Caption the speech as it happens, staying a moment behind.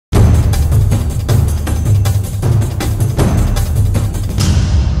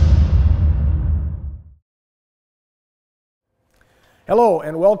Hello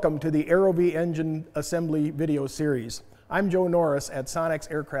and welcome to the AeroVee engine assembly video series. I'm Joe Norris at Sonex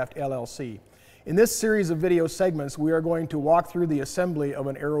Aircraft LLC. In this series of video segments, we are going to walk through the assembly of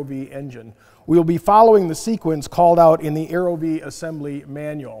an AeroVee engine. We will be following the sequence called out in the AeroVee assembly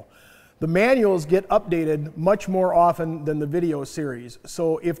manual. The manuals get updated much more often than the video series.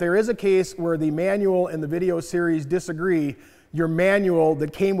 So if there is a case where the manual and the video series disagree, your manual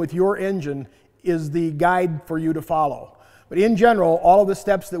that came with your engine is the guide for you to follow. But in general, all of the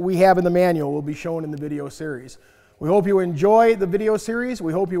steps that we have in the manual will be shown in the video series. We hope you enjoy the video series.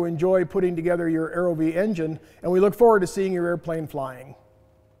 We hope you enjoy putting together your AeroVee engine, and we look forward to seeing your airplane flying.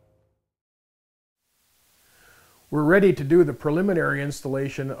 We're ready to do the preliminary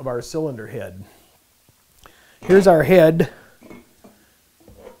installation of our cylinder head. Here's our head.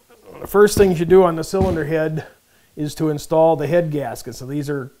 The first thing you do on the cylinder head is to install the head gaskets. So these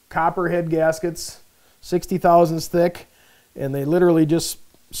are copper head gaskets, 60 thousandths thick. And they literally just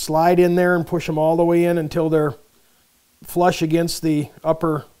slide in there and push them all the way in until they're flush against the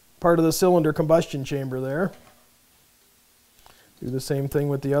upper part of the cylinder combustion chamber there. Do the same thing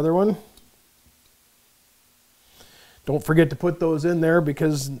with the other one. Don't forget to put those in there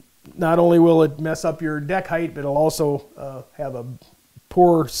because not only will it mess up your deck height, but it'll also have a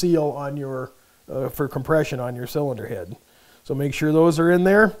poor seal on your for compression on your cylinder head. So make sure those are in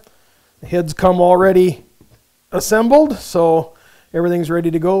there. The heads come already assembled, so everything's ready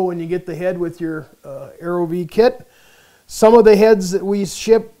to go when you get the head with your AeroVee kit. Some of the heads that we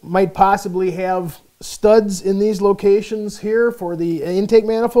ship might possibly have studs in these locations here for the intake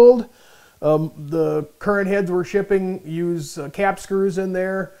manifold. The current heads we're shipping use cap screws in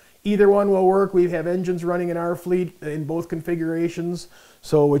there. Either one will work. We have engines running in our fleet in both configurations,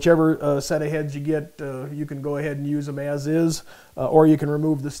 so whichever set of heads you get, you can go ahead and use them as is, or you can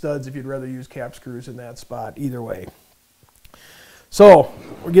remove the studs if you'd rather use cap screws in that spot. Either way. So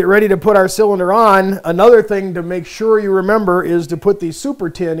we get ready to put our cylinder on. Another thing to make sure you remember is to put the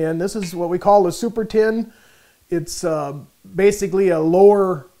super tin in. This is what we call the super tin. It's basically a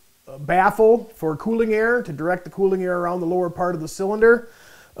lower baffle for cooling air, to direct the cooling air around the lower part of the cylinder.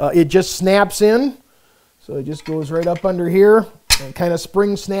 It just snaps in, so it just goes right up under here and kind of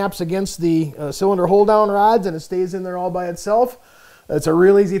spring snaps against the cylinder hold down rods, and it stays in there all by itself. It's a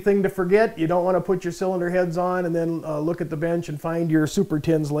real easy thing to forget. You don't want to put your cylinder heads on and then look at the bench and find your super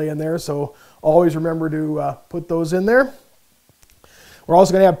tins laying there, so always remember to put those in there. We're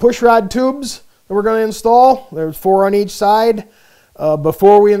also going to have push rod tubes that we're going to install. There's 4 on each side.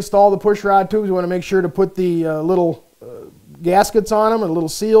 Before we install the push rod tubes, we want to make sure to put the little gaskets on them, and little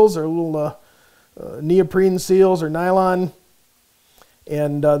seals, or little neoprene seals or nylon,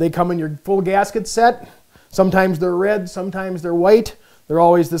 and they come in your full gasket set. Sometimes they're red, sometimes they're white. They're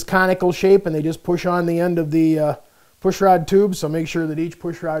always this conical shape, and they just push on the end of the push rod tube, so make sure that each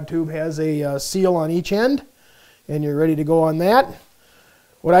push rod tube has a seal on each end, and you're ready to go on that.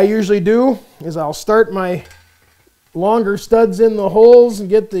 What I usually do is I'll start my longer studs in the holes and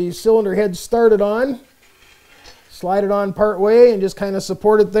get the cylinder head started on. Slide it on part way and just kind of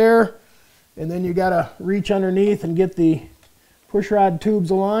support it there, and then you got to reach underneath and get the push rod tubes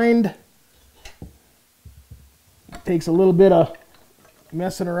aligned. It takes a little bit of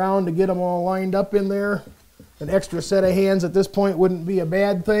messing around to get them all lined up in there. An extra set of hands at this point wouldn't be a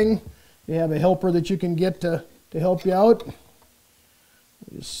bad thing. You have a helper that you can get to help you out.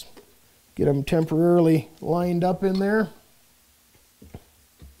 Just get them temporarily lined up in there.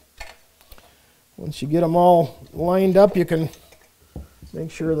 Once you get them all lined up, you can make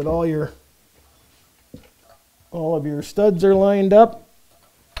sure that all of your studs are lined up,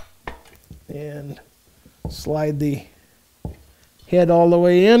 and slide the head all the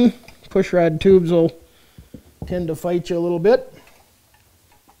way in. Push rod tubes will tend to fight you a little bit.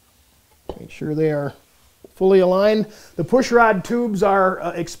 Make sure they are fully aligned. The push rod tubes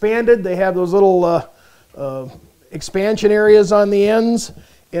are expanded. They have those little expansion areas on the ends,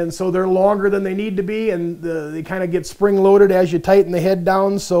 and so they're longer than they need to be, and they kind of get spring-loaded as you tighten the head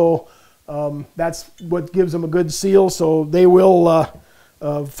down, so that's what gives them a good seal. So they will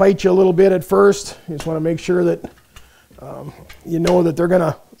fight you a little bit at first. You just want to make sure that you know that they're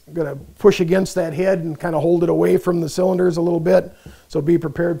gonna push against that head and kind of hold it away from the cylinders a little bit, so be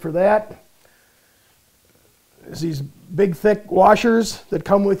prepared for that. There's these big thick washers that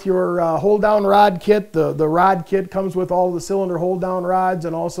come with your hold down rod kit. The rod kit comes with all the cylinder hold down rods,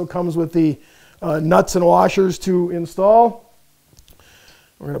 and also comes with the nuts and washers to install.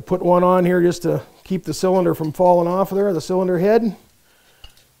 We're going to put one on here just to keep the cylinder from falling off there, the cylinder head.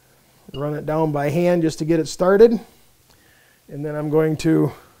 Run it down by hand just to get it started, and then I'm going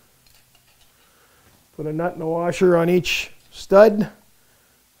to put a nut and a washer on each stud.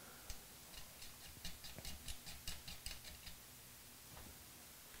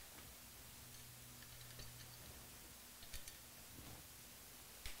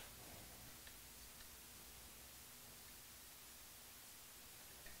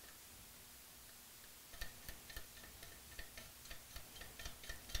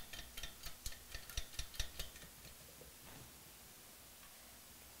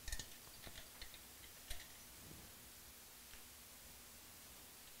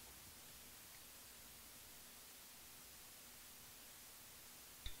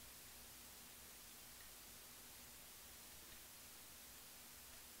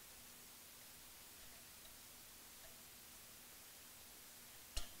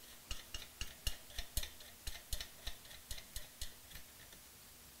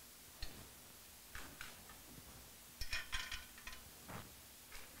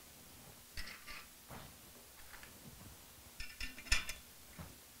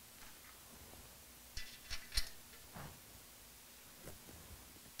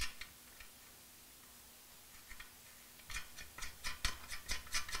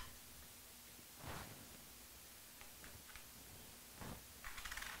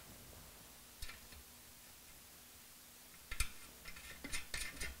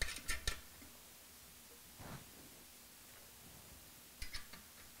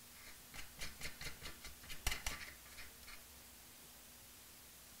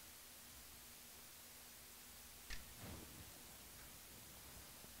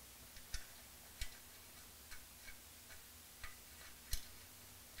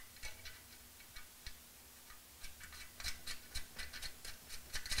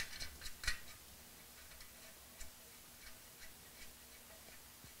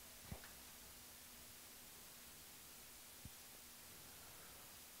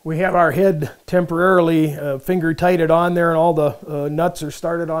 We have our head temporarily finger tighted on there, and all the nuts are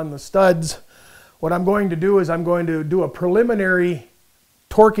started on the studs. What I'm going to do is I'm going to do a preliminary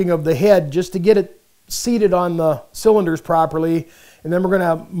torquing of the head just to get it seated on the cylinders properly, and then we're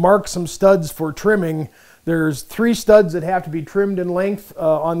going to mark some studs for trimming. There's 3 studs that have to be trimmed in length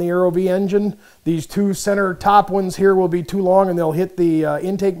on the AeroVee engine. These 2 center top ones here will be too long and they'll hit the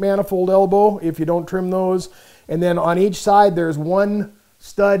intake manifold elbow if you don't trim those. And then on each side there's 1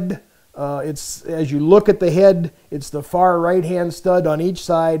 stud. It's, as you look at the head, it's the far right hand stud on each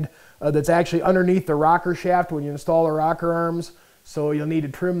side that's actually underneath the rocker shaft when you install the rocker arms. So you'll need to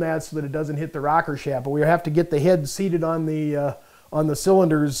trim that so that it doesn't hit the rocker shaft. But we have to get the head seated on the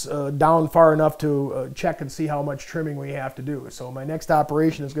cylinders down far enough to check and see how much trimming we have to do. So my next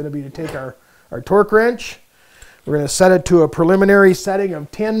operation is going to be to take our torque wrench. We're going to set it to a preliminary setting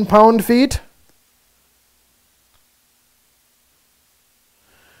of 10 pound-feet.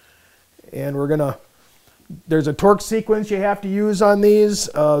 And we're going to, there's a torque sequence you have to use on these.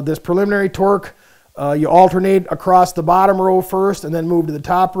 This preliminary torque, you alternate across the bottom row first and then move to the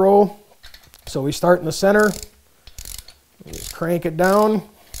top row. So we start in the center. Just crank it down.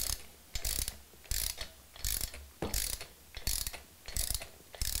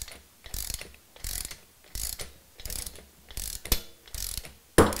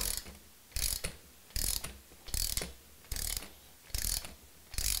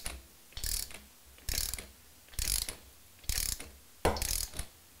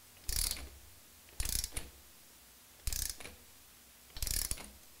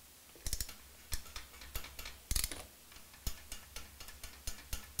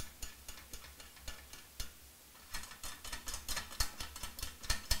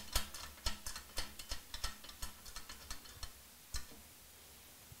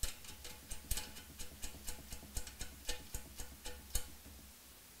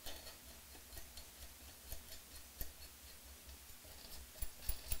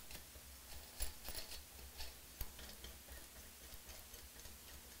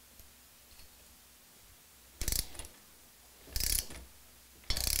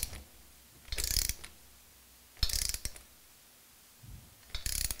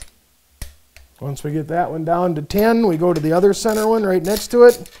 Once we get that one down to 10, we go to the other center one right next to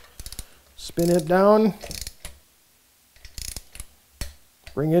it, spin it down,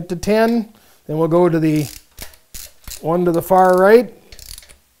 bring it to 10, then we'll go to the one to the far right,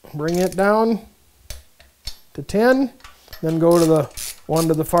 bring it down to 10, then go to the one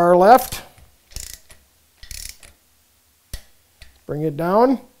to the far left, bring it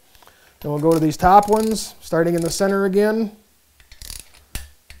down, then we'll go to these top ones, starting in the center again,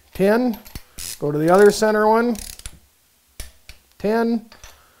 10, go to the other center one, 10,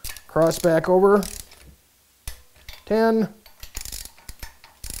 cross back over, 10,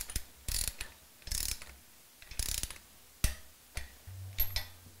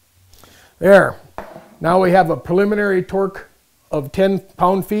 There. Now we have a preliminary torque of 10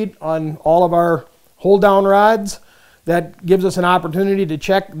 pound-feet on all of our hold-down rods. That gives us an opportunity to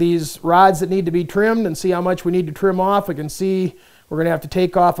check these rods that need to be trimmed and see how much we need to trim off. We can see we're going to have to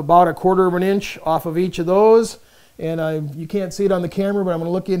take off about 1/4 of an inch off of each of those. And you can't see it on the camera, but I'm going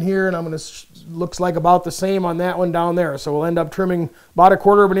to look in here, and looks like about the same on that one down there. So we'll end up trimming about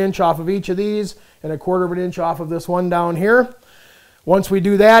 1/4 of an inch off of each of these and 1/4 of an inch off of this one down here. Once we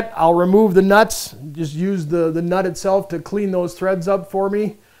do that, I'll remove the nuts. Just use the nut itself to clean those threads up for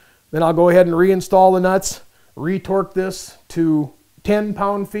me. Then I'll go ahead and reinstall the nuts, retorque this to 10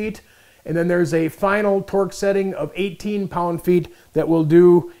 pound-feet, and then there's a final torque setting of 18 pound-feet that we'll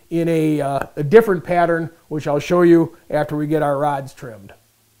do in a different pattern, which I'll show you after we get our rods trimmed.